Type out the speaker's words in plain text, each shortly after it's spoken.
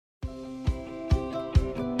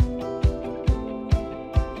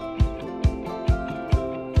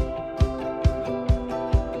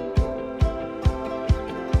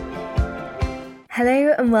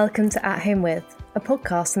Hello and welcome to At Home With, a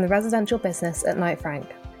podcast on the residential business at Knight Frank.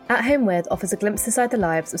 At Home With offers a glimpse inside the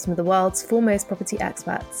lives of some of the world's foremost property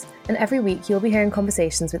experts, and every week you'll be hearing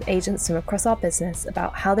conversations with agents from across our business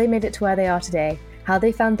about how they made it to where they are today, how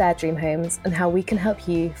they found their dream homes, and how we can help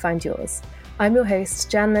you find yours. I'm your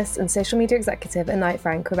host, journalist and social media executive at Knight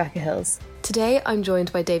Frank, Rebecca Hills. Today, I'm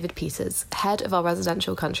joined by David Peters, head of our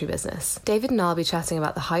residential country business. David and I will be chatting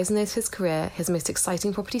about the highs and lows of his career, his most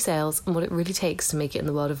exciting property sales, and what it really takes to make it in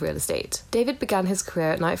the world of real estate. David began his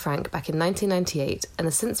career at Knight Frank back in 1998 and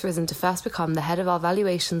has since risen to first become the head of our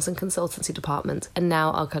valuations and consultancy department and now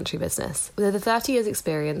our country business. With over 30 years'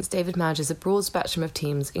 experience, David manages a broad spectrum of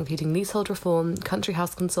teams, including leasehold reform, country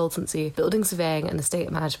house consultancy, building surveying, and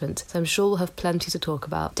estate management, so I'm sure we'll have plenty to talk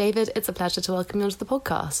about. David, it's a pleasure to welcome you onto the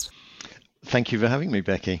podcast. Thank you for having me,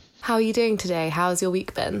 Becky. How are you doing today? How's your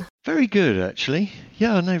week been? Very good, actually.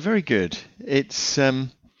 Yeah, no, very good. It's the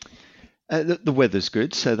weather's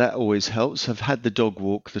good, so that always helps. I've had the dog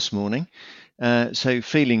walk this morning, so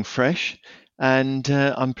feeling fresh. And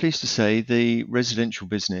I'm pleased to say the residential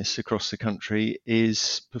business across the country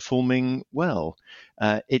is performing well.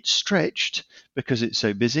 It's stretched because it's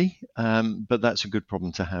so busy, but that's a good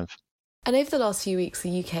problem to have. And over the last few weeks,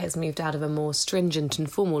 the UK has moved out of a more stringent and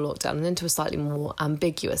formal lockdown and into a slightly more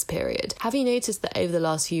ambiguous period. Have you noticed that over the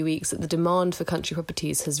last few weeks that the demand for country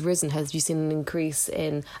properties has risen? Have you seen an increase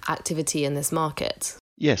in activity in this market?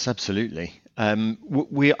 Yes, absolutely. I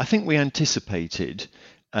think we anticipated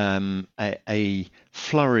a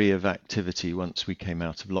flurry of activity once we came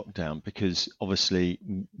out of lockdown because obviously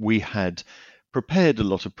we had prepared a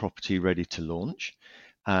lot of property ready to launch.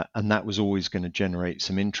 And that was always going to generate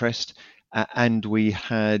some interest. And we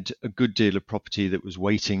had a good deal of property that was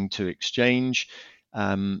waiting to exchange,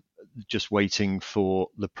 just waiting for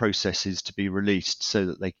the processes to be released so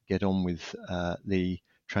that they could get on with the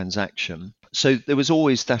transaction. So there was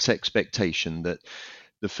always that expectation that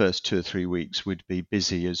the first 2 or 3 weeks would be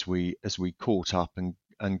busy as we caught up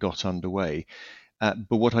and got underway.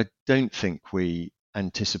 But what I don't think we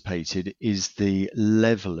anticipated is the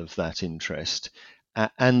level of that interest.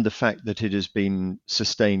 And the fact that it has been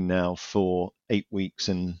sustained now for 8 weeks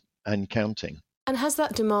and counting. And has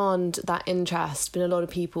that demand, that interest, been a lot of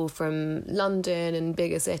people from London and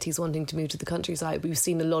bigger cities wanting to move to the countryside? We've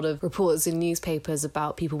seen a lot of reports in newspapers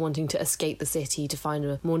about people wanting to escape the city to find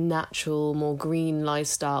a more natural, more green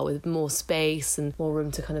lifestyle with more space and more room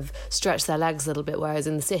to kind of stretch their legs a little bit, whereas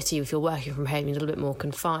in the city, if you're working from home, you're a little bit more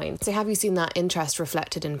confined. So have you seen that interest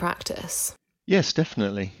reflected in practice? Yes,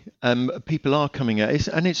 definitely. People are coming out,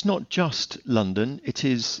 and it's not just London, it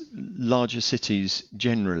is larger cities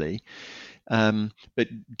generally, but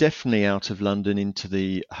definitely out of London into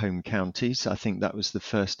the home counties. I think that was the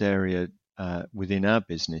first area within our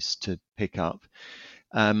business to pick up.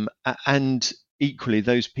 And equally,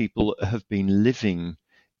 those people have been living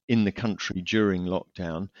in the country during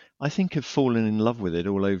lockdown, I think have fallen in love with it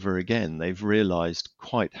all over again. They've realised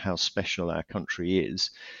quite how special our country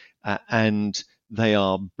is. And they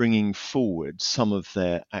are bringing forward some of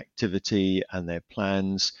their activity and their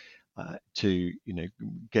plans to,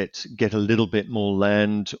 get a little bit more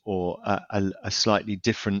land or a slightly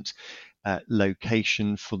different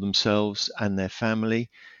location for themselves and their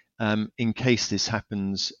family in case this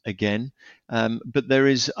happens again. But there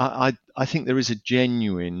is, I think there is a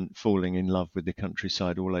genuine falling in love with the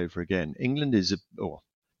countryside all over again. England is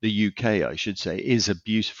the UK, I should say, is a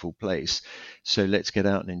beautiful place. So let's get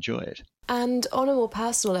out and enjoy it. And on a more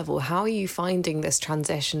personal level, how are you finding this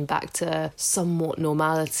transition back to somewhat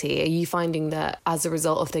normality? Are you finding that as a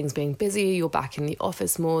result of things being busy, you're back in the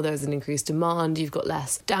office more, there's an increased demand, you've got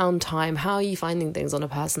less downtime? How are you finding things on a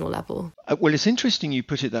personal level? Well, it's interesting you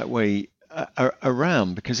put it that way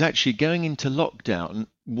around, because actually going into lockdown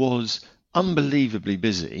was unbelievably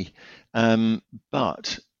busy,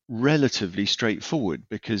 but relatively straightforward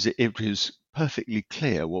because it was perfectly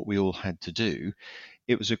clear what we all had to do.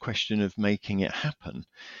 It was a question of making it happen.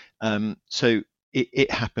 So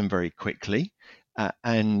it happened very quickly,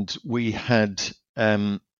 and we had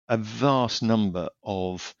a vast number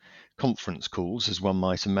of conference calls, as one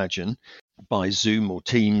might imagine, by Zoom or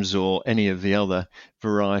Teams or any of the other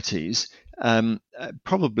varieties,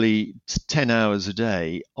 probably 10 hours a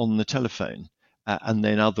day on the telephone. And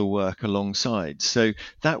then other work alongside. So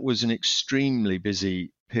that was an extremely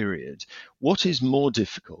busy period. What is more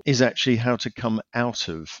difficult is actually how to come out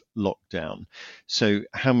of lockdown. So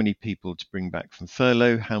how many people to bring back from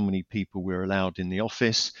furlough, how many people we're allowed in the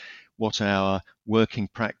office, what our working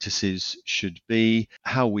practices should be,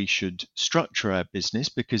 how we should structure our business,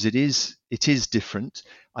 because it is different.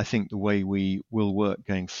 I think the way we will work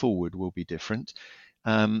going forward will be different.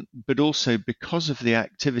 but also because of the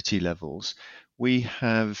activity levels, we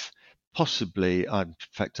have possibly, in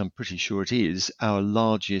fact, I'm pretty sure it is, our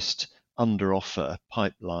largest under offer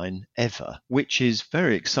pipeline ever, which is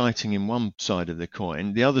very exciting in one side of the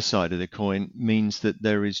coin. The other side of the coin means that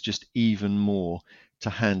there is just even more to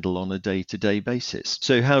handle on a day-to-day basis.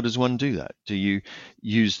 So how does one do that? Do you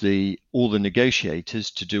use all the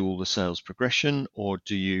negotiators to do all the sales progression, or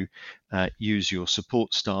do you use your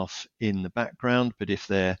support staff in the background, but if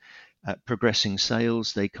they're progressing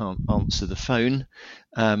sales, they can't answer the phone,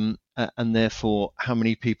 and therefore how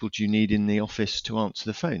many people do you need in the office to answer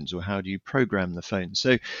the phones, or how do you program the phones?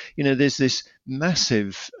 So there's this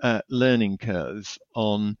massive learning curve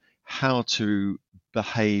on how to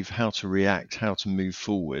behave, how to react, how to move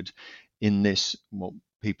forward in this, what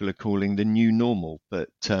people are calling the new normal. But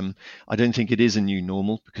I don't think it is a new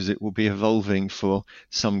normal, because it will be evolving for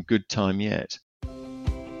some good time yet.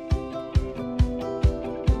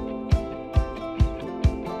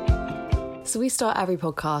 So we start every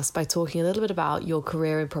podcast by talking a little bit about your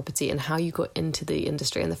career in property and how you got into the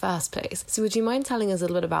industry in the first place. So would you mind telling us a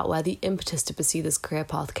little bit about where the impetus to pursue this career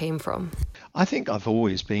path came from? I think I've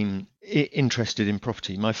always been interested in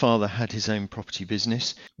property. My father had his own property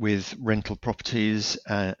business with rental properties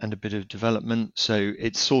and a bit of development. So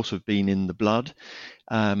it's sort of been in the blood.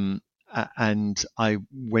 And I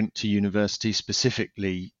went to university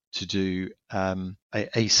specifically to do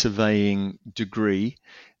a surveying degree.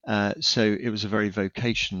 So it was a very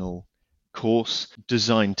vocational course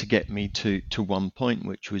designed to get me to one point,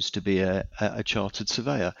 which was to be a chartered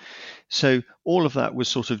surveyor. So all of that was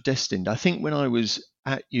sort of destined. I think when I was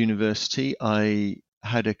at university, I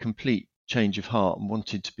had a complete change of heart and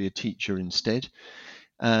wanted to be a teacher instead.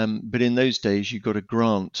 But in those days, you got a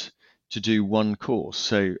grant to do one course.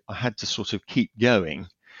 So I had to sort of keep going.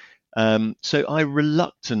 So I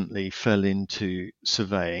reluctantly fell into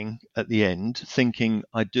surveying at the end, thinking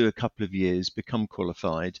I'd do a couple of years, become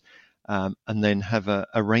qualified, and then have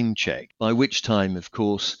a rain check. By which time, of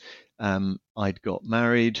course, I'd got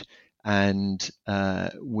married, and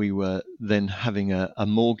we were then having a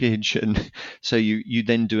mortgage, and so you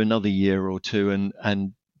then do another year or two,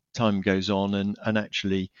 and time goes on, and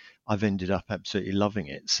actually I've ended up absolutely loving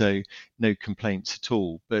it. So no complaints at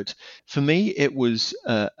all. But for me, it was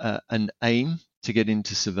an aim to get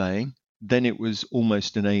into surveying. Then it was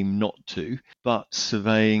almost an aim not to, but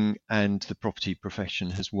surveying and the property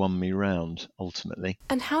profession has won me round ultimately.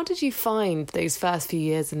 And how did you find those first few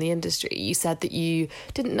years in the industry? You said that you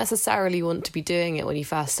didn't necessarily want to be doing it when you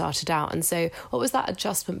first started out. And so what was that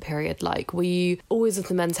adjustment period like? Were you always of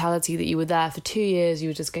the mentality that you were there for 2 years, you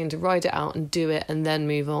were just going to ride it out and do it and then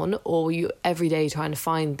move on? Or were you every day trying to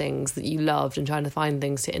find things that you loved and trying to find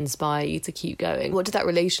things to inspire you to keep going? What did that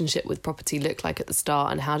relationship with property look like at the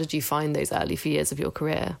start, and how did you find those early few years of your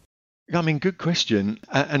career? I mean, good question.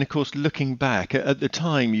 And of course, looking back at the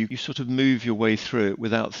time, you sort of move your way through it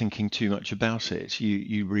without thinking too much about it.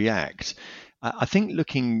 You react. I think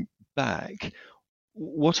looking back,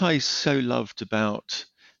 what I so loved about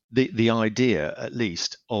the idea, at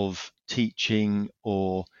least, of teaching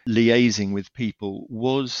or liaising with people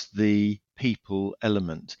was the people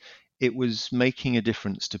element. It was making a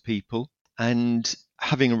difference to people and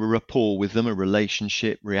having a rapport with them, a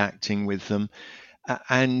relationship, reacting with them.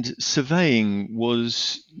 And surveying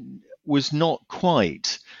was not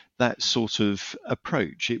quite that sort of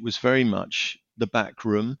approach. It was very much the back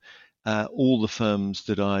room. All the firms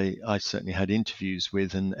that I certainly had interviews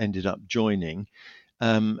with and ended up joining,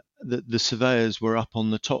 the surveyors were up on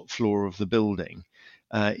the top floor of the building,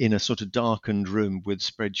 in a sort of darkened room with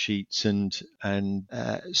spreadsheets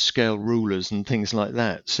and scale rulers and things like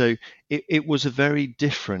that. So it was a very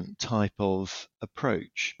different type of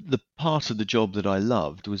approach. The part of the job that I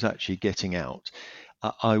loved was actually getting out.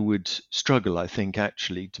 I would struggle, I think,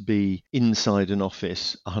 actually, to be inside an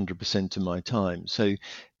office 100% of my time. So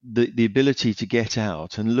the ability to get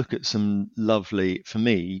out and look at some lovely, for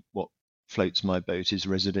me, what floats my boat is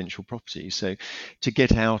residential property. So to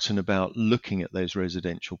get out and about looking at those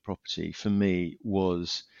residential property for me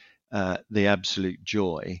was the absolute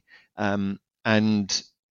joy. And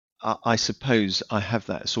I suppose I have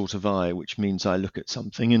that sort of eye, which means I look at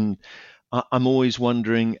something and I'm always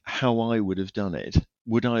wondering how I would have done it.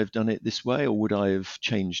 Would I have done it this way, or would I have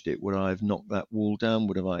changed it? Would I have knocked that wall down?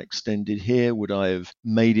 Would I have extended here? Would I have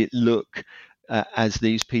made it look as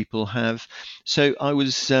these people have? So I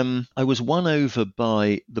was won over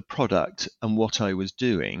by the product and what I was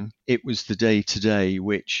doing. It was the day-to-day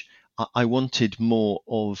which I wanted more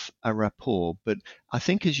of a rapport. But I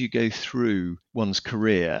think as you go through one's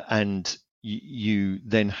career and you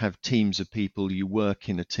then have teams of people, you work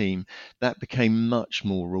in a team, that became much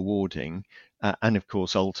more rewarding. And of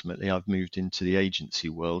course, ultimately, I've moved into the agency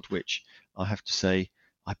world, which I have to say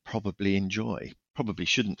I probably enjoy. Probably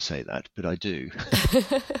shouldn't say that, but I do.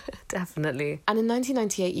 Definitely. And in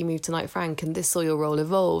 1998, you moved to Knight Frank, and this saw your role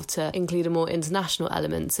evolve to include a more international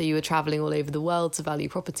element. So you were travelling all over the world to value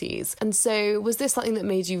properties. And so was this something that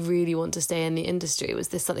made you really want to stay in the industry? Was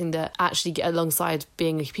this something that actually, alongside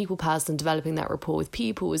being a people person, developing that rapport with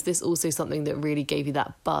people, was this also something that really gave you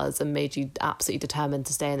that buzz and made you absolutely determined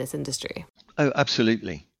to stay in this industry? Oh,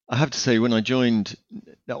 absolutely. I have to say, when I joined,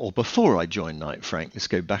 or before I joined Knight Frank, let's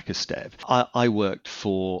go back a step, I worked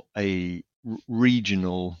for a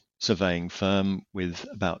regional surveying firm with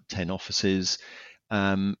about 10 offices,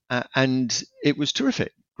 and it was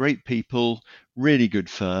terrific. Great people, really good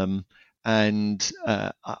firm, and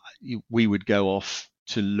we would go off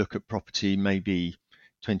to look at property maybe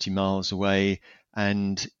 20 miles away,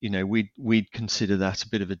 and we'd consider that a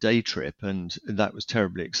bit of a day trip, and that was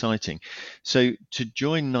terribly exciting. So to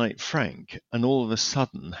join Knight Frank and all of a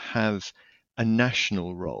sudden have a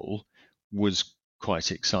national role was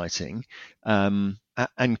quite exciting,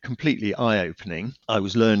 and completely eye-opening. I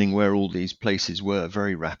was learning where all these places were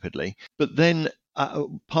very rapidly. But then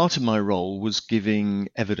part of my role was giving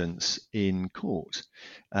evidence in court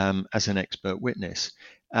as an expert witness.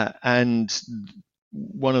 And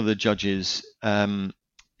one of the judges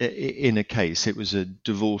in a case, it was a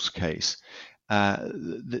divorce case,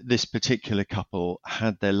 this particular couple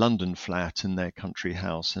had their London flat and their country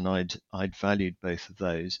house, and I'd valued both of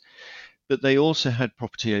those. But they also had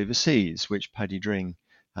property overseas, which Paddy Dring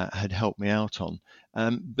had helped me out on.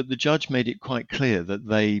 But the judge made it quite clear that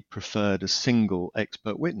they preferred a single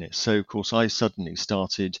expert witness. So, of course, I suddenly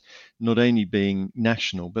started not only being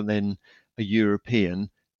national, but then a European,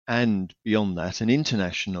 and beyond that, an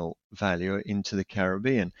international valuer into the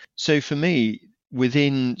Caribbean. So for me,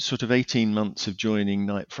 within sort of 18 months of joining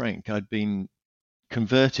Knight Frank, I'd been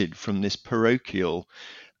converted from this parochial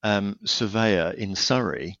surveyor in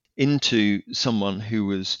Surrey into someone who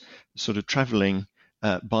was sort of traveling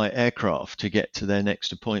by aircraft to get to their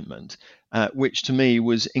next appointment, which to me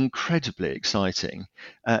was incredibly exciting.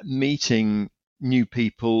 Meeting new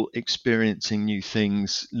people, experiencing new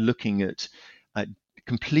things, looking at a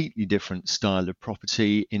completely different style of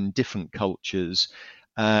property in different cultures.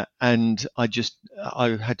 And I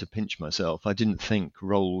had to pinch myself. I didn't think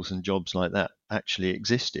roles and jobs like that actually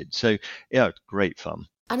existed. So yeah, it's great fun.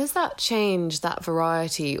 And has that changed, that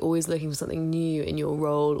variety, always looking for something new in your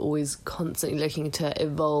role, always constantly looking to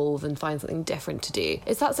evolve and find something different to do?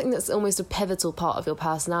 Is that something that's almost a pivotal part of your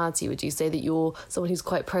personality? Would you say that you're someone who's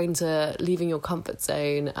quite prone to leaving your comfort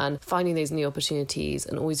zone and finding those new opportunities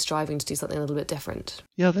and always striving to do something a little bit different?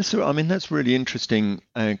 Yeah, that's really interesting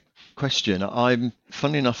question.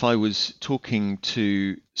 Funny enough, I was talking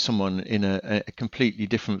to someone in a completely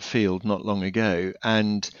different field not long ago,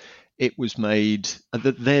 and it was made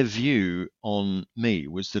that their view on me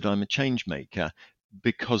was that I'm a change maker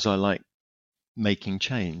because I like making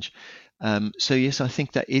change. So yes, I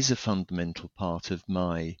think that is a fundamental part of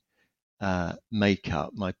my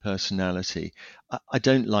makeup, my personality. I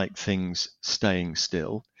don't like things staying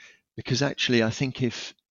still, because actually I think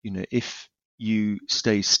if you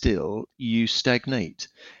stay still, you stagnate.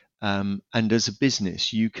 And as a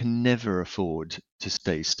business, you can never afford to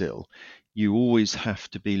stay still. You always have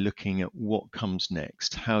to be looking at what comes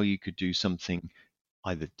next, how you could do something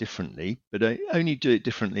either differently, but only do it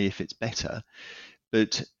differently if it's better.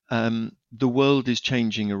 But the world is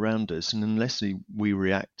changing around us, and unless we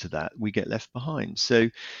react to that, we get left behind. So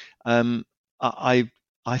I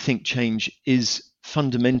think change is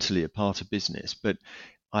fundamentally a part of business, but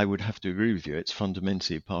I would have to agree with you, it's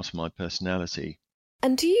fundamentally a part of my personality.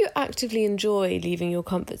 And do you actively enjoy leaving your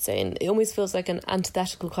comfort zone? It almost feels like an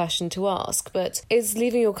antithetical question to ask, but is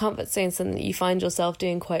leaving your comfort zone something that you find yourself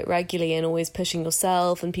doing quite regularly and always pushing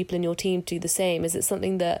yourself and people in your team to do the same? Is it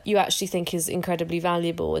something that you actually think is incredibly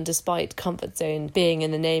valuable, and despite comfort zone being in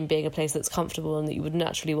the name, being a place that's comfortable and that you would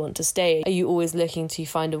naturally want to stay, are you always looking to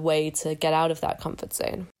find a way to get out of that comfort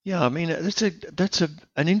zone? Yeah, I mean, that's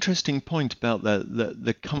an interesting point about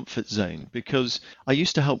the comfort zone, because I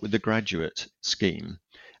used to help with the graduate scheme,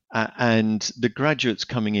 and the graduates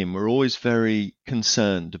coming in were always very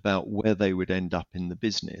concerned about where they would end up in the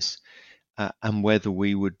business, and whether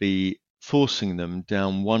we would be forcing them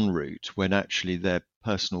down one route when actually their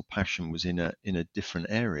personal passion was in a different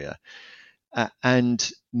area.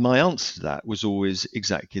 And my answer to that was always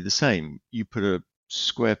exactly the same. You put a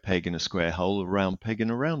square peg in a square hole, a round peg in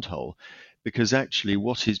a round hole, because actually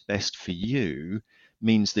what is best for you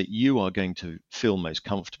means that you are going to feel most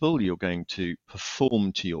comfortable, you're going to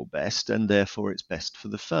perform to your best, and therefore it's best for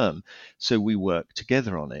the firm. So we work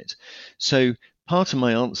together on it. So part of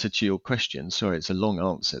my answer to your question, sorry, it's a long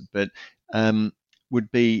answer, but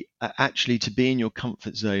would be actually to be in your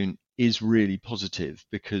comfort zone is really positive,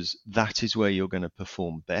 because that is where you're going to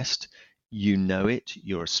perform best. You know it,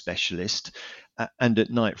 you're a specialist. And at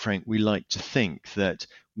Knight Frank, we like to think that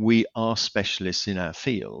we are specialists in our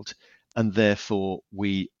field, and therefore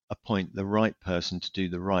we appoint the right person to do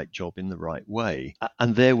the right job in the right way.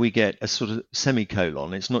 And there we get a sort of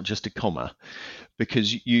semicolon. It's not just a comma,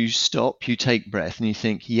 because you stop, you take breath, and you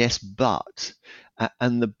think, yes, but.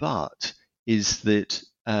 And the but is that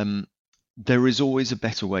there is always a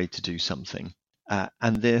better way to do something.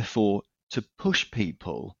 And therefore, to push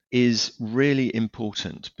people is really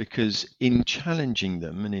important, because in challenging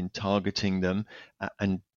them and in targeting them,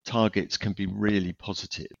 and targets can be really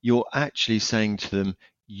positive, you're actually saying to them,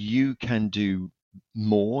 you can do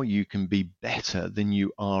more, you can be better than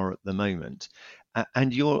you are at the moment.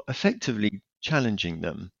 And you're effectively challenging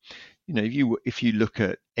them. You know, if you look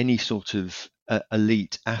at any sort of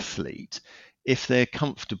elite athlete, if they're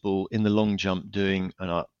comfortable in the long jump doing,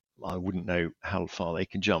 and I wouldn't know how far they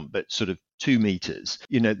can jump, but sort of 2 meters,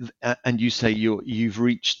 you know, and you say you've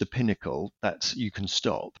reached the pinnacle, that's, you can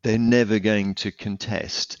stop. They're never going to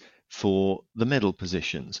contest for the medal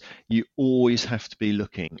positions. You always have to be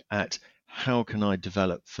looking at, how can I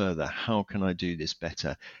develop further? How can I do this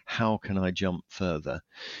better? How can I jump further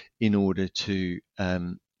in order to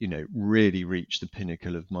really reach the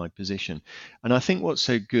pinnacle of my position? And I think what's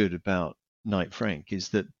so good about Knight Frank is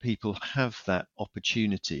that people have that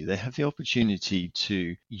opportunity. They have the opportunity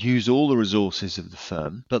to use all the resources of the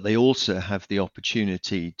firm, but they also have the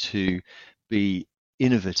opportunity to be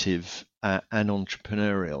innovative and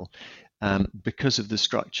entrepreneurial because of the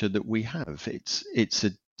structure that we have. It's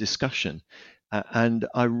a discussion, and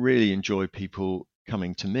I really enjoy people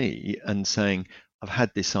coming to me and saying, I've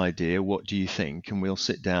had this idea, what do you think? And we'll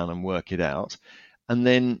sit down and work it out. And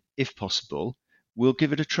then, if possible, we'll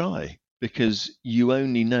give it a try, because you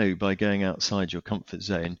only know by going outside your comfort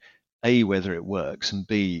zone, A, whether it works, and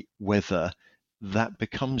B, whether that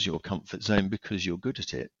becomes your comfort zone because you're good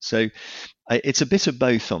at it. So it's a bit of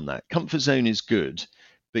both on that. Comfort zone is good,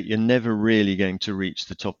 but you're never really going to reach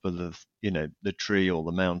the top of the tree or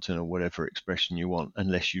the mountain or whatever expression you want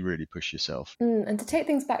unless you really push yourself. And to take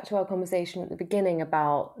things back to our conversation at the beginning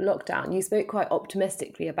about lockdown, you spoke quite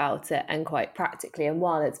optimistically about it and quite practically. And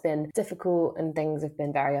while it's been difficult and things have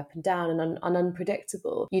been very up and down and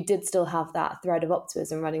unpredictable, you did still have that thread of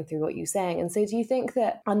optimism running through what you're saying. And so do you think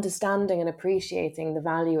that understanding and appreciating the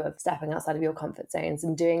value of stepping outside of your comfort zones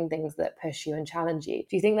and doing things that push you and challenge you,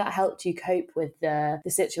 do you think that helped you cope with the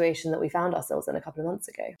situation that we found ourselves in a couple of months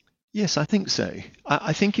ago? Yes, I think so.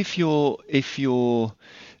 I think if you're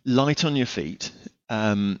light on your feet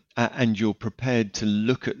and you're prepared to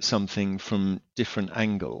look at something from different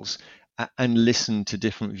angles and listen to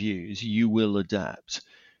different views, you will adapt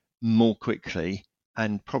more quickly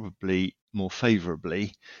and probably more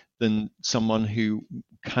favorably than someone who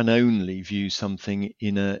can only view something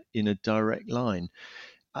in a direct line.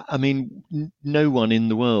 I mean, no one in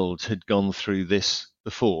the world had gone through this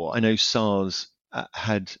before. I know SARS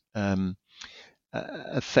had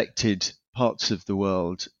affected parts of the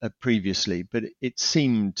world previously, but it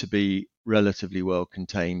seemed to be relatively well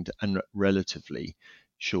contained and relatively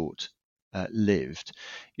short lived.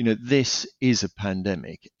 You know, this is a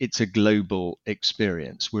pandemic. It's a global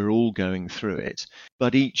experience. We're all going through it,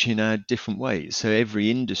 but each in our different ways. So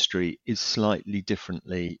every industry is slightly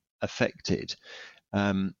differently affected.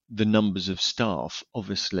 The numbers of staff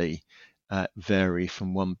obviously vary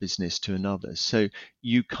from one business to another. So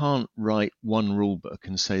you can't write one rule book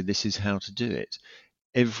and say this is how to do it.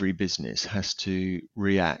 Every business has to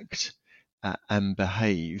react and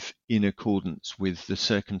behave in accordance with the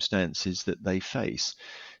circumstances that they face.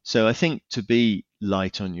 So I think to be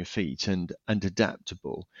light on your feet and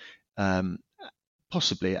adaptable,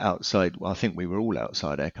 possibly outside, well, I think we were all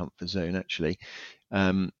outside our comfort zone actually,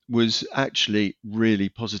 was actually really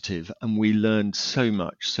positive, and we learned so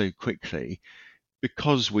much so quickly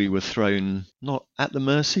because we were thrown not at the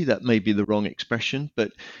mercy, that may be the wrong expression,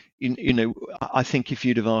 but I think if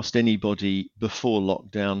you'd have asked anybody before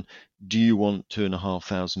lockdown, do you want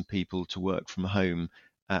 2,500 people to work from home,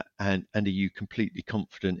 and are you completely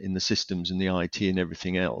confident in the systems and the IT and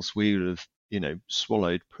everything else, we would have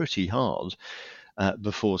swallowed pretty hard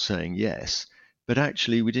before saying yes. But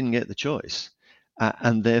actually we didn't get the choice.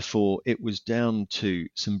 And therefore, it was down to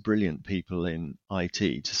some brilliant people in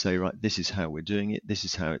IT to say, right, this is how we're doing it. This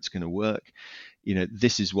is how it's going to work.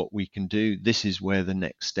 this is what we can do. This is where the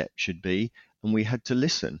next step should be. And we had to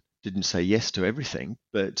listen. Didn't say yes to everything,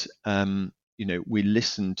 but we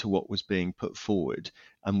listened to what was being put forward.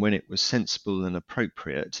 And when it was sensible and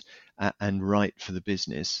appropriate and right for the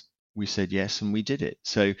business, we said yes and we did it.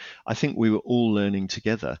 So I think we were all learning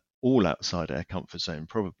together, all outside our comfort zone,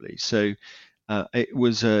 probably. So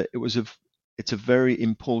it's a very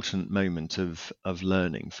important moment of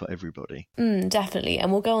learning for everybody. Definitely.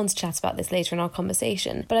 And we'll go on to chat about this later in our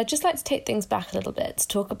conversation. But I'd just like to take things back a little bit to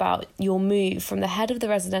talk about your move from the head of the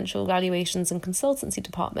residential valuations and consultancy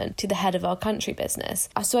department to the head of our country business.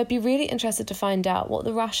 So I'd be really interested to find out what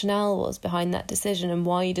the rationale was behind that decision and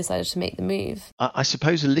why you decided to make the move. I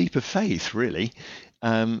suppose a leap of faith, really,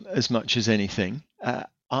 as much as anything.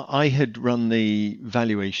 I had run the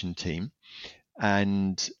valuation team,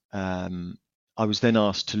 and I was then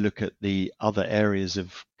asked to look at the other areas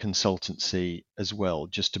of consultancy as well,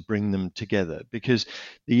 just to bring them together. Because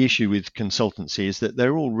the issue with consultancy is that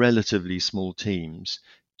they're all relatively small teams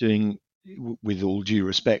doing, with all due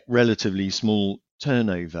respect, relatively small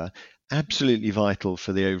turnover, absolutely vital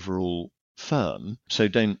for the overall firm. So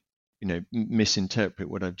don't misinterpret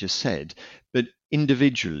what I've just said, but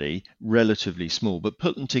individually relatively small, but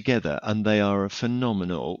put them together and they are a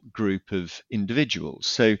phenomenal group of individuals.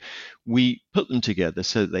 So we put them together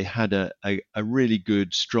so that they had a really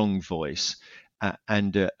good, strong voice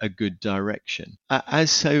and a good direction. As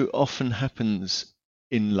so often happens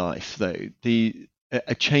in life, though,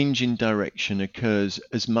 a change in direction occurs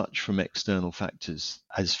as much from external factors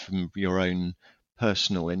as from your own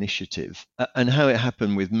personal initiative. And how it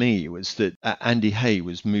happened with me was that Andy Hay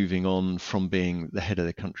was moving on from being the head of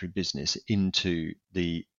the country business into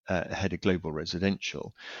the head of global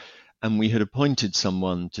residential. And we had appointed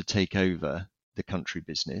someone to take over the country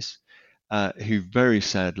business, who very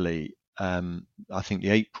sadly, I think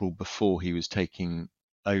the April before he was taking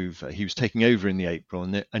over in the April,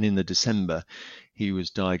 and in the December, he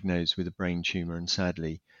was diagnosed with a brain tumor and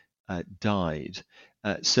sadly died.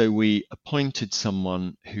 So we appointed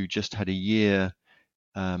someone who just had a year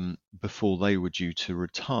before they were due to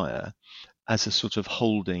retire as a sort of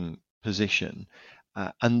holding position.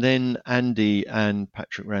 And then Andy and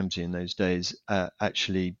Patrick Ramsey in those days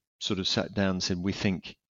actually sort of sat down and said, we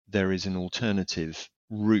think there is an alternative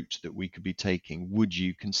route that we could be taking. Would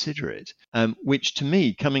you consider it? Which to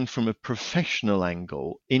me, coming from a professional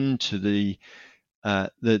angle into the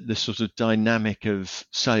sort of dynamic of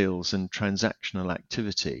sales and transactional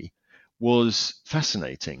activity, was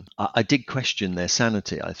fascinating. I did question their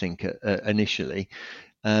sanity, I think, initially.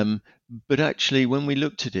 But actually, when we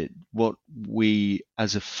looked at it, what we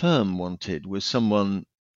as a firm wanted was someone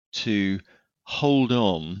to hold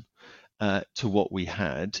on to what we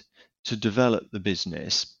had, to develop the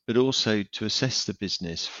business, but also to assess the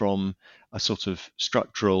business from a sort of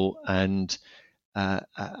structural and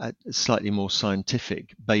a slightly more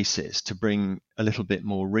scientific basis, to bring a little bit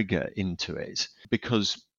more rigor into it,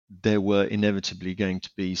 because there were inevitably going to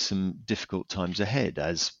be some difficult times ahead,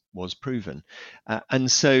 as was proven.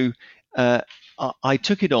 And so I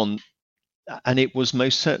took it on, and it was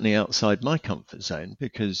most certainly outside my comfort zone,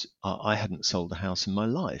 because I hadn't sold a house in my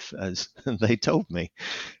life, as they told me.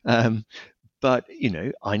 But,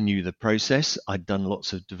 I knew the process. I'd done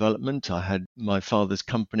lots of development. I had my father's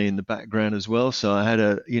company in the background as well. So I had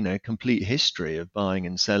a complete history of buying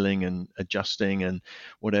and selling and adjusting and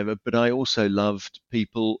whatever. But I also loved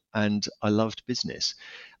people and I loved business.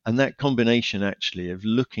 And that combination actually of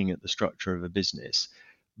looking at the structure of a business,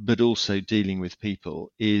 but also dealing with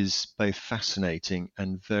people, is both fascinating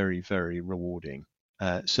and very, very rewarding.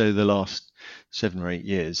 So the last 7 or 8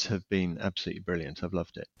 years have been absolutely brilliant. I've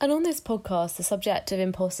loved it. And on this podcast, the subject of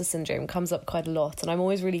imposter syndrome comes up quite a lot, and I'm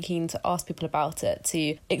always really keen to ask people about it,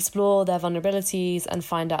 to explore their vulnerabilities and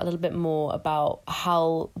find out a little bit more about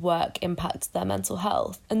how work impacts their mental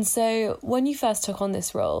health. And so when you first took on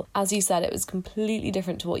this role, as you said, it was completely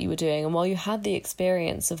different to what you were doing. And while you had the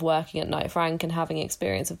experience of working at Knight Frank and having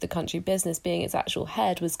experience of the country business, being its actual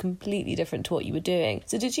head was completely different to what you were doing.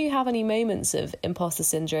 So did you have any moments of imposter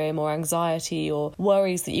syndrome or anxiety or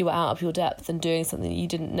worries that you were out of your depth and doing something that you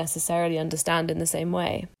didn't necessarily understand in the same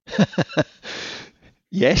way?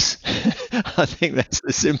 Yes, I think that's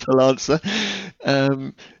the simple answer.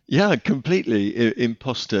 Yeah, completely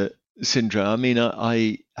imposter syndrome. I mean,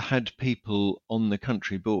 I had people on the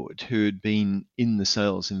country board who had been in the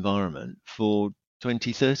sales environment for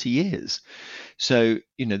 20, 30 years. So,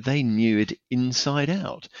 they knew it inside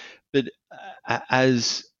out. But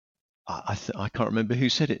as I can't remember who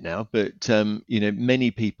said it now, but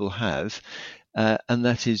many people have, and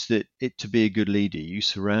that is that to be a good leader, you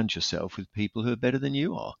surround yourself with people who are better than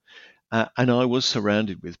you are, And I was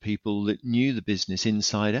surrounded with people that knew the business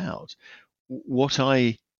inside out. What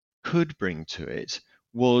I could bring to it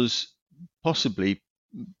was possibly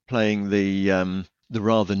playing the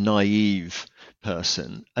rather naive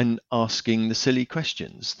person and asking the silly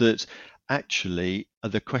questions that actually are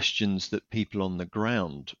the questions that people on the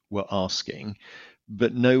ground were asking,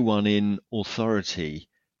 but no one in authority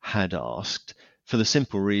had asked, for the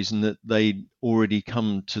simple reason that they'd already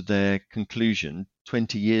come to their conclusion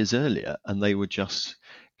 20 years earlier and they were just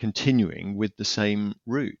continuing with the same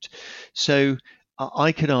route. So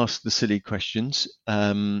I could ask the silly questions.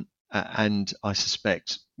 And I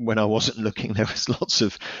suspect when I wasn't looking, there was lots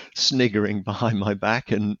of sniggering behind my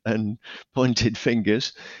back and pointed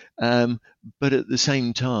fingers. But at the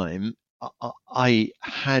same time, I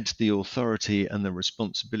had the authority and the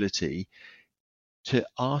responsibility to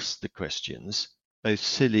ask the questions, both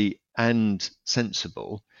silly and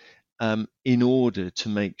sensible, in order to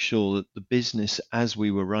make sure that the business as we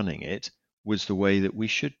were running it was the way that we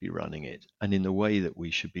should be running it, and in the way that we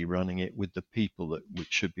should be running it with the people that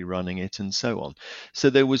should be running it, and so on. So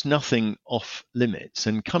there was nothing off limits,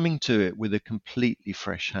 and coming to it with a completely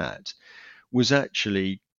fresh hat was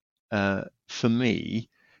actually, for me,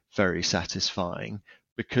 very satisfying,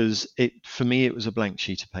 because for me it was a blank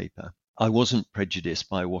sheet of paper. I wasn't prejudiced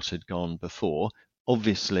by what had gone before.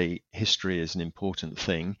 Obviously, history is an important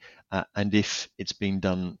thing, and if it's been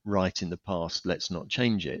done right in the past, let's not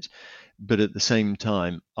change it. But at the same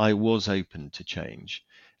time, I was open to change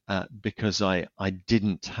because I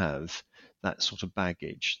didn't have that sort of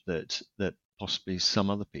baggage that possibly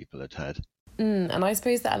some other people had had. And I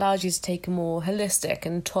suppose that allows you to take a more holistic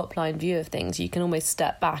and top-line view of things. You can almost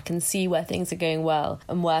step back and see where things are going well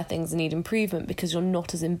and where things need improvement, because you're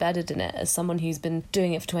not as embedded in it as someone who's been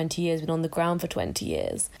doing it for 20 years, been on the ground for 20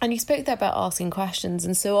 years. And you spoke there about asking questions,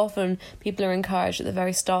 and so often people are encouraged at the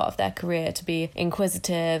very start of their career to be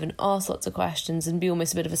inquisitive and ask lots of questions and be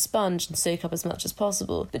almost a bit of a sponge and soak up as much as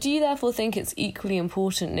possible. But do you therefore think it's equally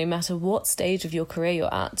important, no matter what stage of your career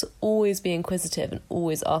you're at, to always be inquisitive and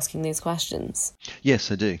always asking these questions?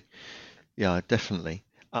 Yes, I do. Yeah, definitely.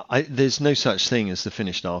 There's no such thing as the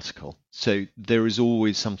finished article. So there is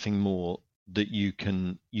always something more that you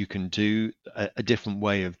can do, a different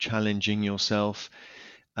way of challenging yourself,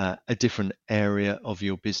 a different area of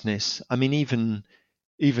your business. I mean, even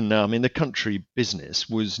now, I mean, the country business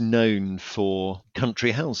was known for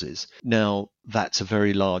country houses. Now, that's a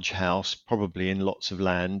very large house, probably in lots of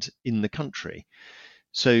land in the country.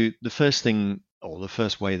 So the first thing, or the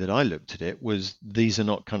first way that I looked at it, was these are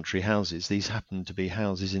not country houses. These happen to be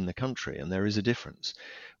houses in the country, and there is a difference,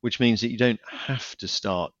 which means that you don't have to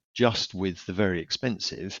start just with the very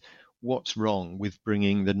expensive. What's wrong with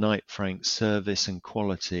bringing the Knight Frank service and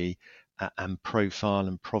quality and profile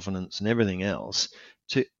and provenance and everything else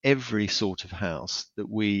to every sort of house that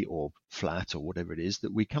we, or flat or whatever it is,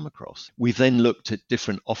 that we come across? We then looked at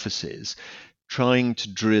different offices, trying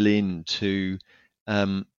to drill into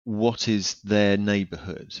what is their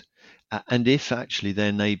neighborhood, and if actually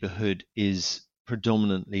their neighborhood is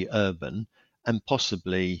predominantly urban and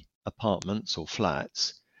possibly apartments or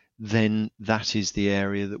flats, then that is the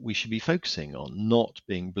area that we should be focusing on, not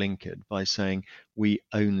being blinkered by saying we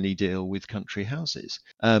only deal with country houses.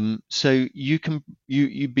 So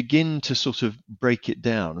you begin to sort of break it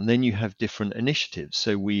down, and then you have different initiatives.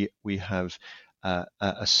 So we have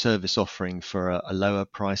a service offering for a lower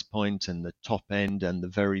price point and the top end and the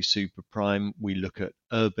very super prime. We look at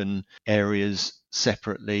urban areas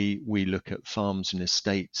separately. We look at farms and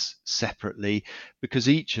estates separately, because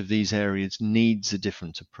each of these areas needs a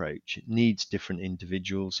different approach. It needs different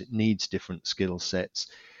individuals. It needs different skill sets.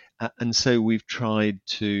 And so we've tried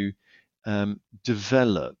to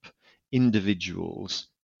develop individuals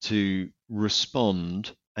to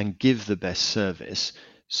respond and give the best service,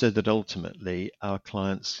 so that ultimately our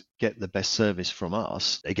clients get the best service from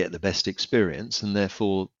us, they get the best experience, and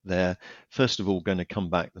therefore they're first of all going to come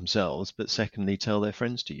back themselves, but secondly tell their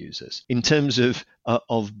friends to use us. In terms of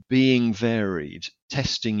being varied,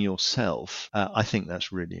 testing yourself, I think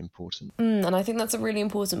that's really important. And I think that's a really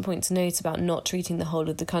important point to note about not treating the whole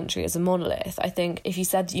of the country as a monolith. I think if you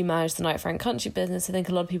said that you manage the Knight Frank country business, I think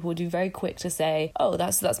a lot of people would be very quick to say, oh,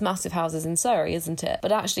 that's massive houses in Surrey, isn't it?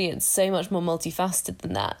 But actually it's so much more multifaceted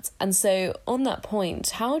than that. And so on that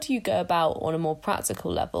point, how do you go about, on a more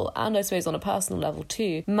practical level, and I suppose on a personal level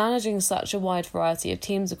too, managing such a wide variety of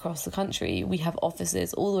teams across the country? We have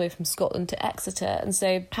offices all the way from Scotland to Exeter, and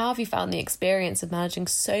so how have you found the experience of managing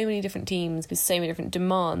so many different teams with so many different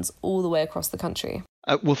demands all the way across the country?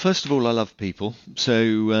 Well, first of all, I love people,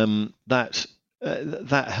 so that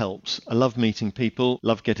that helps. I love meeting people,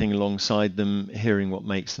 love getting alongside them, hearing what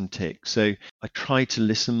makes them tick. So I try to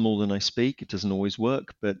listen more than I speak. It doesn't always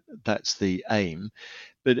work, but that's the aim.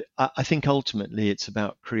 But I think ultimately it's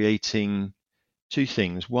about creating two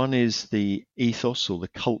things. One is the ethos or the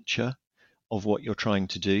culture of what you're trying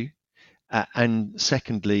to do. And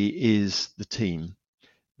secondly is the team,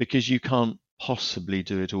 because you can't possibly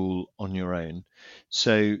do it all on your own.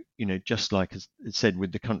 So, just like it said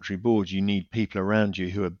with the country board, you need people around you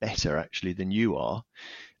who are better actually than you are.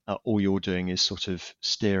 All you're doing is sort of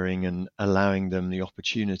steering and allowing them the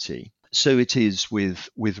opportunity. So it is with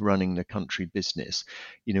running the country business.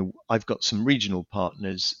 I've got some regional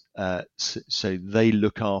partners, so they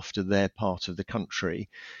look after their part of the country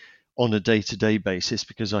on a day-to-day basis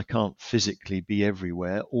because I can't physically be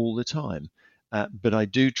everywhere all the time. But I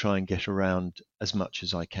do try and get around as much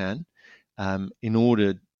as I can in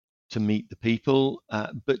order to meet the people,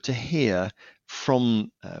 but to hear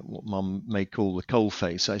from what Mum may call the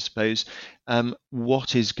coalface, I suppose,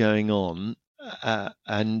 what is going on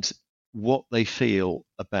and what they feel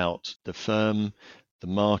about the firm, the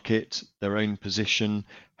market, their own position,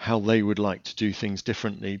 how they would like to do things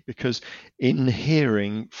differently. Because in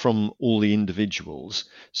hearing from all the individuals,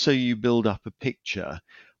 so you build up a picture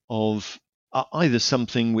of either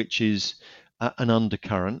something which is an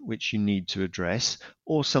undercurrent which you need to address,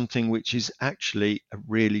 or something which is actually a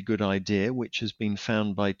really good idea which has been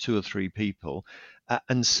found by 2 or 3 people,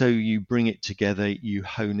 and so you bring it together, you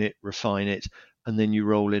hone it, refine it, and then you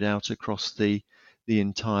roll it out across the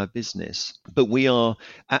entire business. But we are,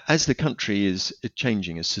 as the country is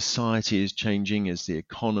changing, as society is changing, as the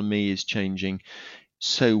economy is changing,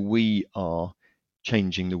 so we are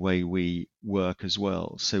changing the way we work as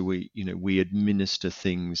well. So we administer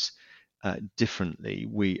things differently.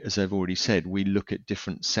 We, as I've already said, we look at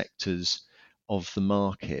different sectors of the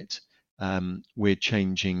market. We're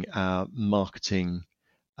changing our marketing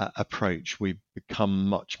approach. We've become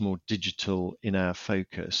much more digital in our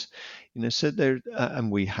focus. So there,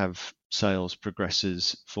 and we have sales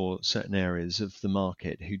progressors for certain areas of the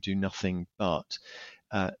market who do nothing but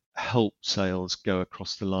help sales go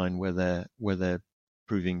across the line where they're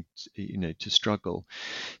proving to struggle.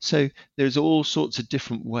 So there's all sorts of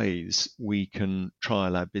different ways we can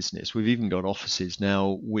trial our business. We've even got offices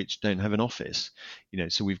now which don't have an office,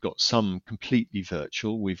 so we've got some completely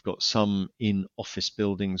virtual, we've got some in office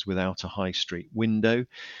buildings without a high street window,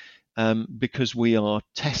 because we are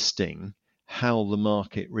testing how the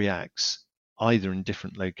market reacts either in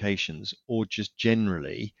different locations or just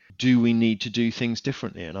generally, do we need to do things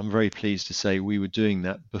differently? And I'm very pleased to say we were doing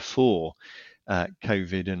that before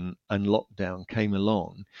COVID and lockdown came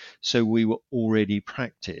along. So we were already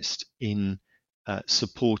practiced in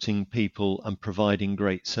supporting people and providing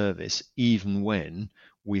great service, even when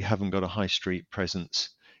we haven't got a high street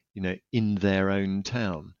presence, in their own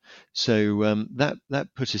town. So that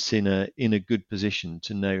put us in a good position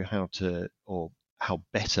to know how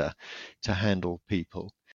better to handle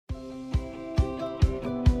people.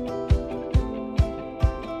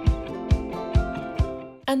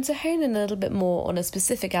 And to hone in a little bit more on a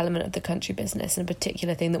specific element of the country business and a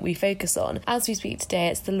particular thing that we focus on, as we speak today,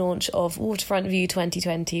 it's the launch of Waterfront View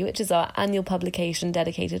 2020, which is our annual publication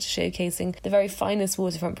dedicated to showcasing the very finest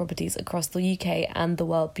waterfront properties across the UK and the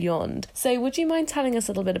world beyond. So would you mind telling us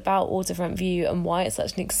a little bit about Waterfront View and why it's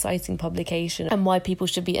such an exciting publication and why people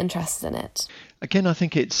should be interested in it? Again, I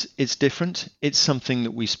think it's different. It's something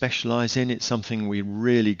that we specialise in. It's something we're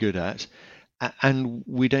really good at, and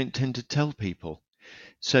we don't tend to tell people.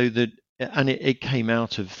 So it came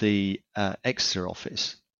out of the Exeter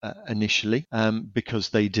office initially, because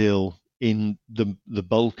they deal in the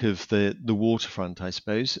bulk of the waterfront, I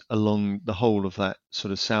suppose, along the whole of that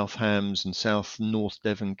sort of South Hams and South North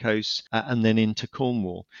Devon coast, and then into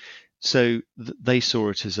Cornwall. So they saw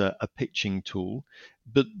it as a pitching tool.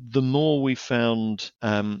 But the more we found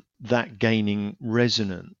that gaining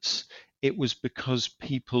resonance, it was because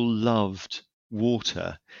people loved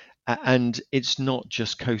water. And it's not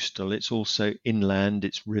just coastal, it's also inland,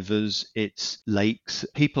 it's rivers, it's lakes.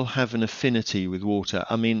 People have an affinity with water.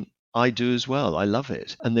 I mean, I do as well. I love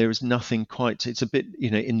it. And there is nothing quite, it's a bit,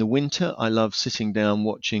 in the winter, I love sitting down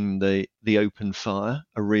watching the open fire,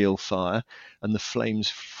 a real fire, and the flames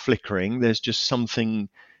flickering. There's just something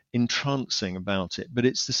entrancing about it. But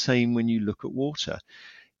it's the same when you look at water.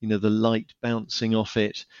 The light bouncing off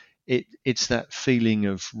it. It's that feeling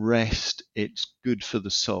of rest. It's good for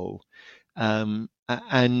the soul,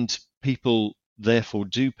 and people therefore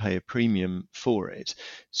do pay a premium for it.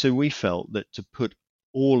 So we felt that to put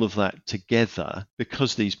all of that together,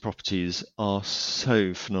 because these properties are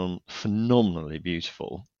so phenomenally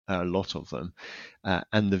beautiful, a lot of them,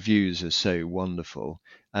 and the views are so wonderful.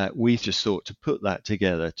 We just thought to put that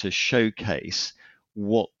together to showcase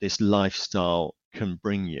what this lifestyle can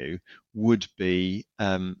bring you would be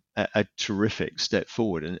a terrific step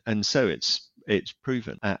forward, and so it's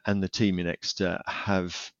proven. And the team in Exeter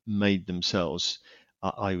have made themselves,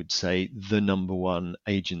 I would say, the number one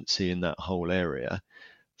agency in that whole area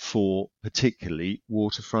for particularly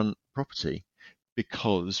waterfront property,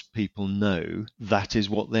 because people know that is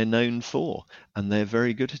what they're known for, and they're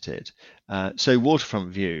very good at it. So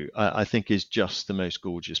Waterfront View, I think, is just the most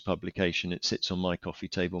gorgeous publication. It sits on my coffee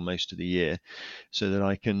table most of the year so that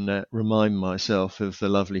I can remind myself of the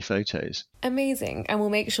lovely photos. Amazing. And we'll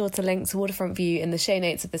make sure to link to Waterfront View in the show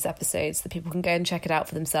notes of this episode so that people can go and check it out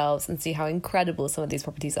for themselves and see how incredible some of these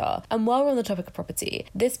properties are. And while we're on the topic of property,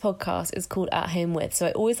 this podcast is called At Home With, so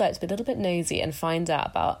I always like to be a little bit nosy and find out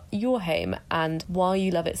about your home and why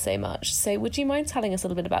you love it so much. So would you mind telling us a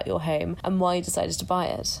little bit about your home and why you decided to buy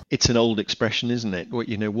it? It's an old expression, isn't it?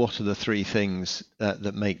 What are the three things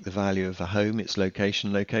that make the value of a home? It's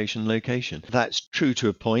location, location, location. That's true to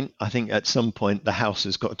a point. I think at some point the house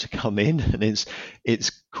has got to come in, and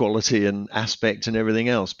its quality and aspect and everything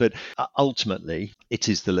else. But ultimately, it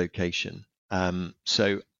is the location.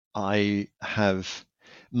 So I have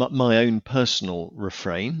my own personal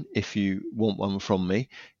refrain, if you want one from me,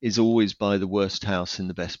 is always buy the worst house in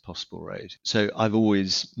the best possible road. So I've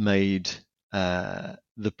always made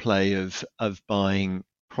the play of buying,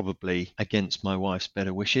 probably against my wife's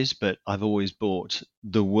better wishes, but I've always bought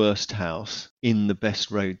the worst house in the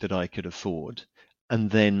best road that I could afford. And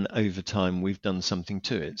then over time, we've done something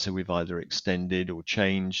to it. So we've either extended or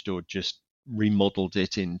changed or just remodeled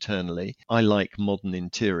it internally. I like modern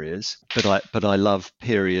interiors, but I love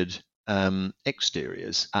period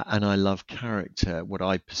exteriors, and I love character, what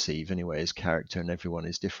I perceive anyway as character, and everyone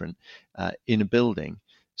is different, in a building.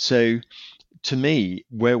 So to me,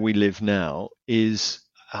 where we live now is,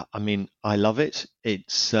 I love it.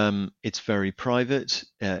 It's very private.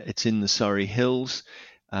 It's in the Surrey Hills.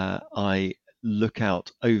 I look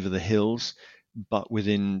out over the hills, but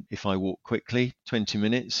within, if I walk quickly, 20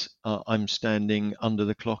 minutes, I'm standing under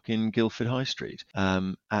the clock in Guildford High Street.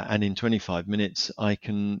 And in 25 minutes, I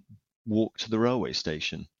can walk to the railway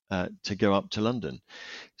station to go up to London.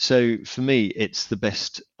 So for me, it's the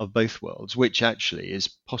best of both worlds, which actually is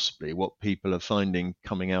possibly what people are finding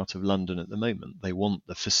coming out of London at the moment. They want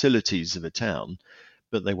the facilities of a town,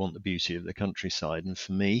 but they want the beauty of the countryside. And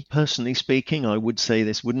for me, personally speaking, I would say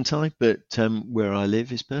this, wouldn't I? But where I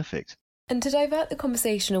live is perfect. And to divert the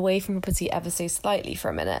conversation away from property ever so slightly for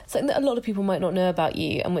a minute, something that a lot of people might not know about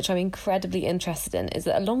you, and which I'm incredibly interested in, is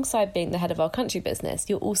that alongside being the head of our country business,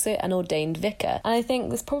 you're also an ordained vicar. And I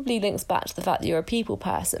think this probably links back to the fact that you're a people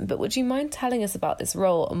person, but would you mind telling us about this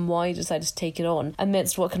role and why you decided to take it on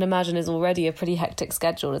amidst what can imagine is already a pretty hectic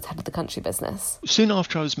schedule as head of the country business? Soon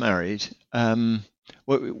after I was married,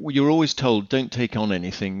 well, you're always told don't take on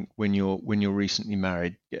anything when you're recently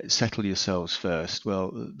married. Settle yourselves first.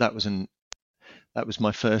 Well, that was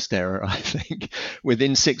my first error, I think.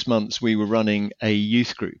 Within 6 months, we were running a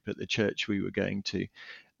youth group at the church we were going to,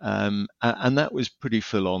 and that was pretty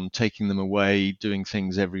full on, taking them away, doing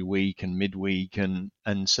things every week and midweek and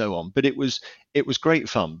so on. But it was great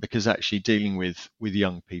fun, because actually dealing with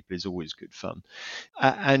young people is always good fun.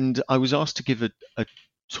 And I was asked to give a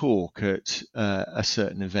talk at a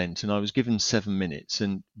certain event, and I was given 7 minutes,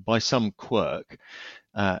 and by some quirk,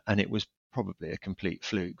 and it was probably a complete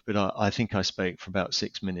fluke, but I think I spoke for about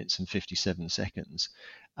 6 minutes and 57 seconds,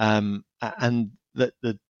 and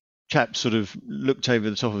the chap sort of looked over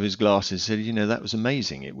the top of his glasses, said, that was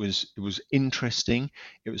amazing. It was interesting,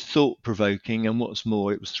 it was thought-provoking, and what's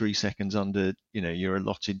more, it was 3 seconds under your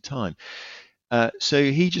allotted time. So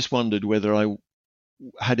he just wondered whether I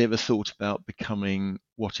had ever thought about becoming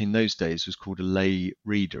what in those days was called a lay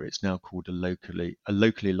reader. It's now called a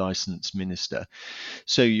locally licensed minister.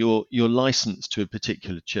 So you're licensed to a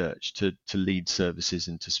particular church to lead services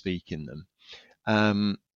and to speak in them.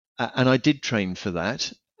 And I did train for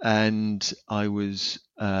that, and I was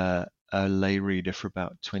a lay reader for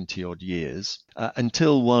about 20 odd years,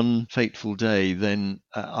 until one fateful day. Then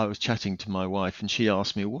I was chatting to my wife, and she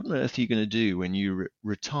asked me, what on earth are you going to do when you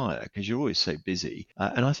retire? Because you're always so busy.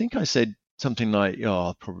 And I think I said something like,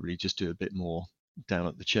 I'll probably just do a bit more down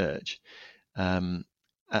at the church. And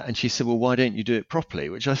she said, well, why don't you do it properly?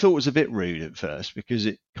 Which I thought was a bit rude at first, because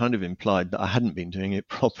it kind of implied that I hadn't been doing it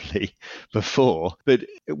properly before. But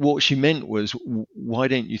what she meant was, why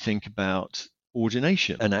don't you think about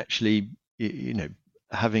ordination and actually,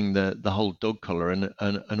 having the whole dog collar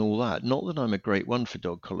and all that? Not that I'm a great one for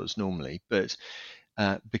dog collars normally, but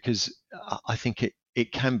because I think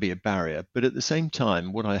it can be a barrier. But at the same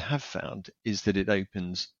time, what I have found is that it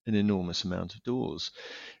opens an enormous amount of doors,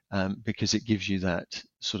 because it gives you that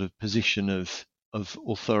sort of position of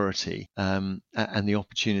authority, and the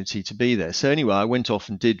opportunity to be there. So anyway, I went off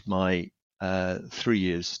and did my 3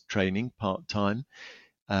 years training part time,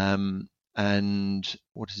 and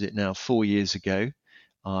what is it now? 4 years ago,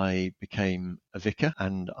 I became a vicar,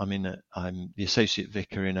 and I'm the associate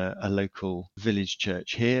vicar in a local village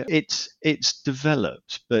church here. It's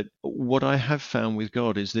developed, but what I have found with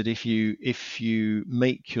God is that if you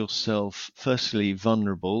make yourself firstly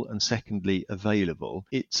vulnerable and secondly available,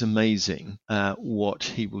 it's amazing what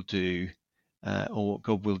He will do, or what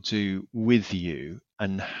God will do with you,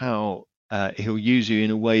 and how He'll use you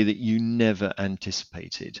in a way that you never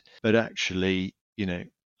anticipated. But actually,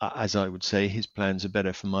 as I would say, His plans are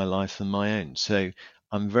better for my life than my own. So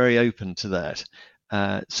I'm very open to that.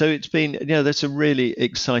 So it's been, that's a really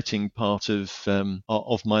exciting part of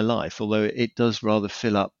my life, although it does rather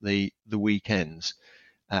fill up the weekends,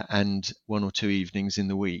 and 1 or 2 evenings in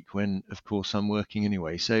the week when, of course, I'm working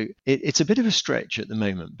anyway. So it's a bit of a stretch at the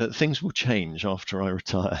moment, but things will change after I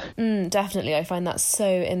retire. Definitely. I find that so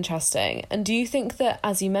interesting. And do you think that,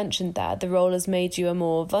 as you mentioned there, the role has made you a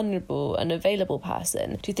more vulnerable and available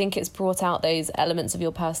person? Do you think it's brought out those elements of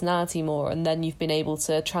your personality more, and then you've been able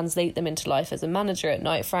to translate them into life as a manager at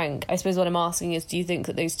Knight Frank? I suppose what I'm asking is, do you think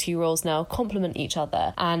that those two roles now complement each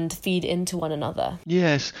other and feed into one another?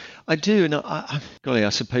 Yes, I do. And golly,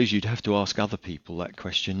 I suppose you'd have to ask other people that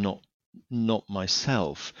question, not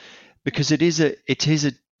myself, because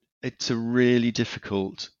it's a really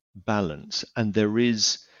difficult balance, and there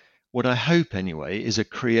is, what I hope anyway, is a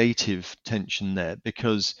creative tension there,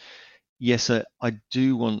 because yes, I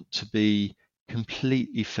do want to be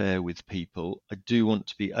completely fair with people. I do want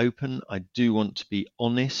to be open. I do want to be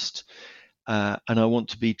honest, and I want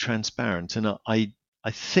to be transparent. And I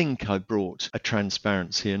think I brought a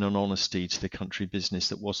transparency and an honesty to the country business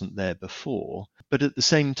that wasn't there before. But at the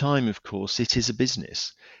same time, of course, it is a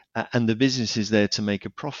business, and the business is there to make a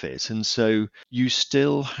profit. And so you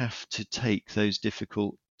still have to take those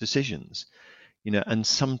difficult decisions, and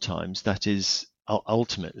sometimes that is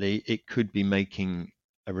ultimately, it could be making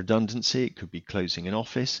a redundancy, it could be closing an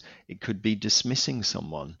office, it could be dismissing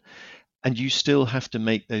someone, and you still have to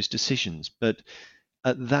make those decisions. But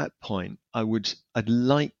at that point, I'd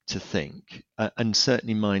like to think, and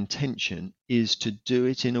certainly my intention is to do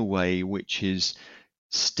it in a way which is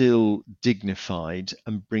still dignified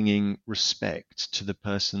and bringing respect to the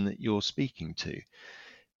person that you're speaking to,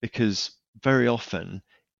 because very often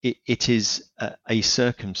it is a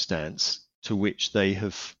circumstance to which they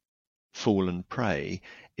have fallen prey.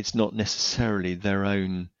 It's not necessarily their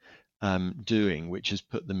own doing which has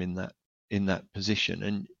put them in that position,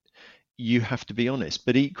 and you have to be honest.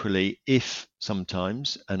 But equally, if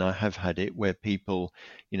sometimes, and I have had it, where people,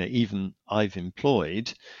 even I've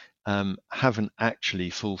employed, haven't actually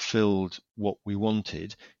fulfilled what we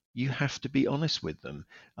wanted, you have to be honest with them.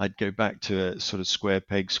 I'd go back to a sort of square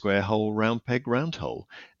peg, square hole, round peg, round hole.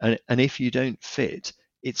 And if you don't fit,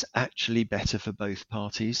 it's actually better for both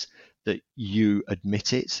parties that you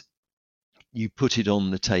admit it, you put it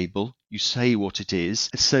on the table, you say what it is,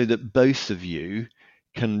 so that both of you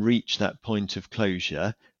can reach that point of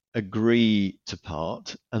closure, agree to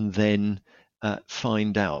part, and then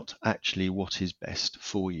find out actually what is best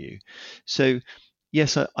for you. So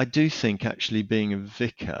yes, I do think actually being a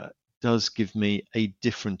vicar does give me a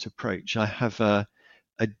different approach. I have a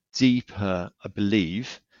deeper, I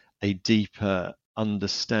believe, a deeper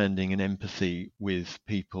understanding and empathy with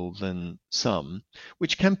people than some,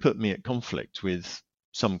 which can put me at conflict with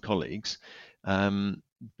some colleagues,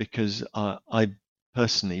 because I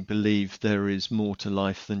personally believe there is more to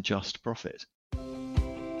life than just profit.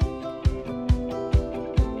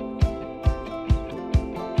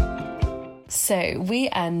 So we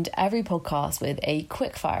end every podcast with a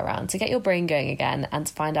quick fire round to get your brain going again and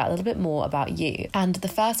to find out a little bit more about you. And the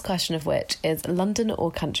first question of which is London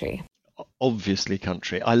or country? Obviously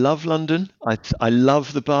country. I love London. I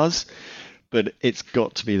love the buzz, but it's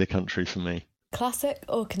got to be the country for me. Classic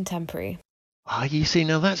or contemporary? You see,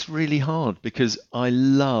 now that's really hard, because I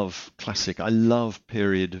love classic. I love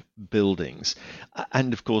period buildings.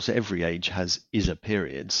 And of course, every age is a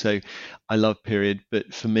period. So I love period.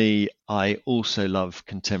 But for me, I also love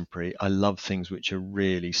contemporary. I love things which are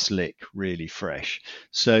really slick, really fresh.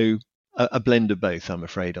 So a blend of both, I'm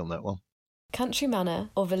afraid, on that one. Country manor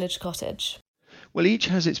or village cottage? Well, each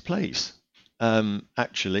has its place,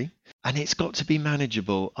 actually. And it's got to be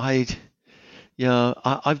manageable. I've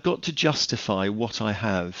got to justify what I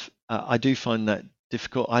have. I do find that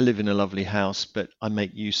difficult. I live in a lovely house, but I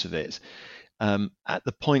make use of it. At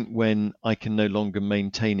the point when I can no longer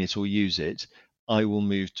maintain it or use it, I will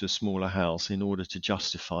move to a smaller house in order to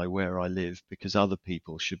justify where I live, because other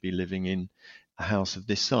people should be living in a house of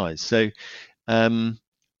this size. So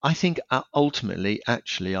I think ultimately,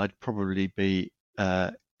 actually, I'd probably be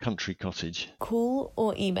country cottage. Call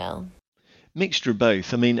or email? Mixture of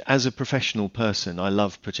both. I mean, as a professional person, I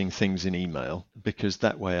love putting things in email, because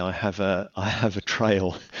that way I have a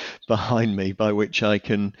trail behind me by which I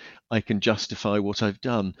can justify what I've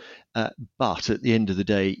done. But at the end of the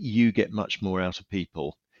day, you get much more out of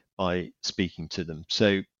people by speaking to them.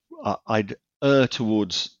 So I'd err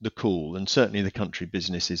towards the call, and certainly the country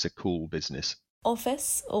business is a call business.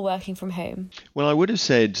 Office or working from home? Well, I would have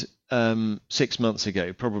said 6 months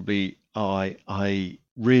ago, probably I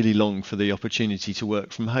really long for the opportunity to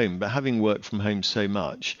work from home. But having worked from home so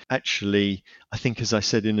much, actually, I think, as I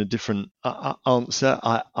said in a different answer,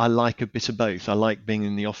 I like a bit of both. I like being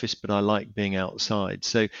in the office, but I like being outside.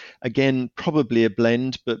 So again, probably a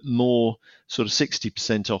blend, but more sort of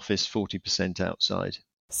 60% office, 40% outside.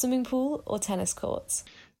 Swimming pool or tennis courts?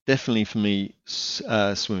 Definitely for me,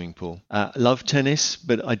 swimming pool. Love tennis,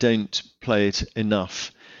 but I don't play it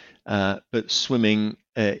enough. But swimming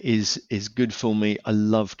is good for me. I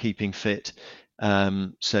love keeping fit.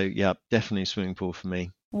 So yeah, definitely swimming pool for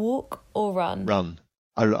me. Walk or run? Run.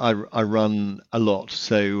 I run a lot.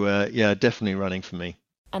 So yeah, definitely running for me.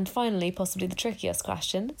 And finally, possibly the trickiest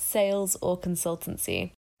question, sales or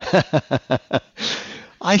consultancy?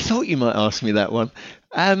 I thought you might ask me that one.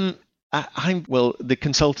 Well, the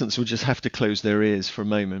consultants will just have to close their ears for a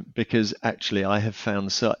moment, because actually I have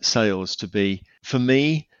found sales to be, for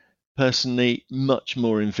me personally, much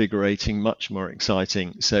more invigorating, much more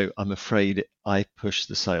exciting. So I'm afraid I push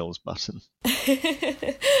the sales button.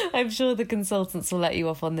 I'm sure the consultants will let you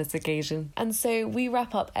off on this occasion. And so we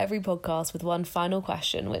wrap up every podcast with one final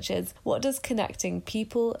question, which is, what does connecting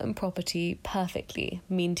people and property perfectly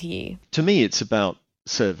mean to you? To me, it's about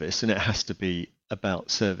service, and it has to be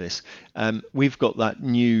about service. We've got that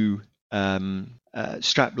new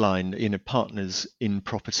strapline, partners in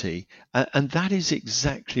property, and that is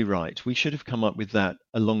exactly right. We should have come up with that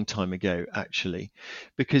a long time ago, actually,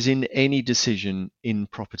 because in any decision in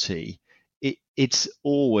property, it's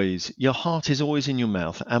always, your heart is always in your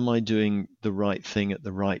mouth. Am I doing the right thing at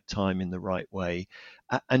the right time in the right way?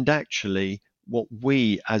 And actually, what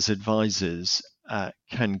we as advisors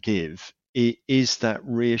can give is that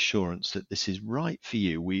reassurance that this is right for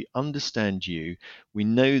you. We understand you. We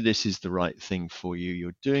know this is the right thing for you.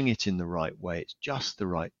 You're doing it in the right way. It's just the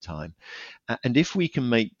right time. And if we can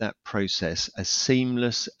make that process as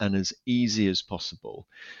seamless and as easy as possible,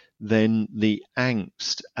 then the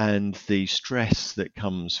angst and the stress that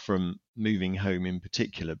comes from moving home in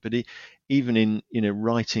particular, but even in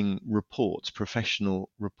writing reports,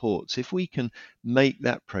 professional reports, if we can make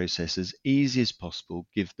that process as easy as possible,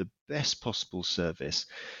 give the best possible service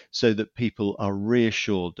so that people are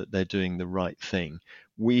reassured that they're doing the right thing,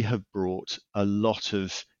 we have brought a lot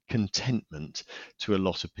of contentment to a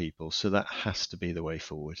lot of people. So that has to be the way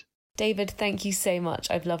forward. David, thank you so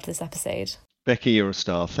much. I've loved this episode. Becky, you're a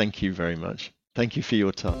star. Thank you very much. Thank you for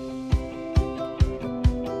your time.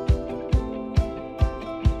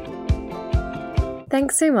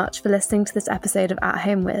 Thanks so much for listening to this episode of At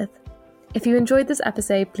Home With. If you enjoyed this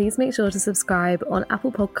episode, please make sure to subscribe on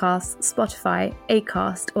Apple Podcasts, Spotify,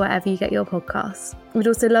 Acast, or wherever you get your podcasts. We'd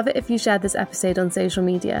also love it if you shared this episode on social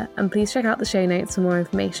media, and please check out the show notes for more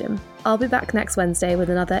information. I'll be back next Wednesday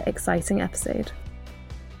with another exciting episode.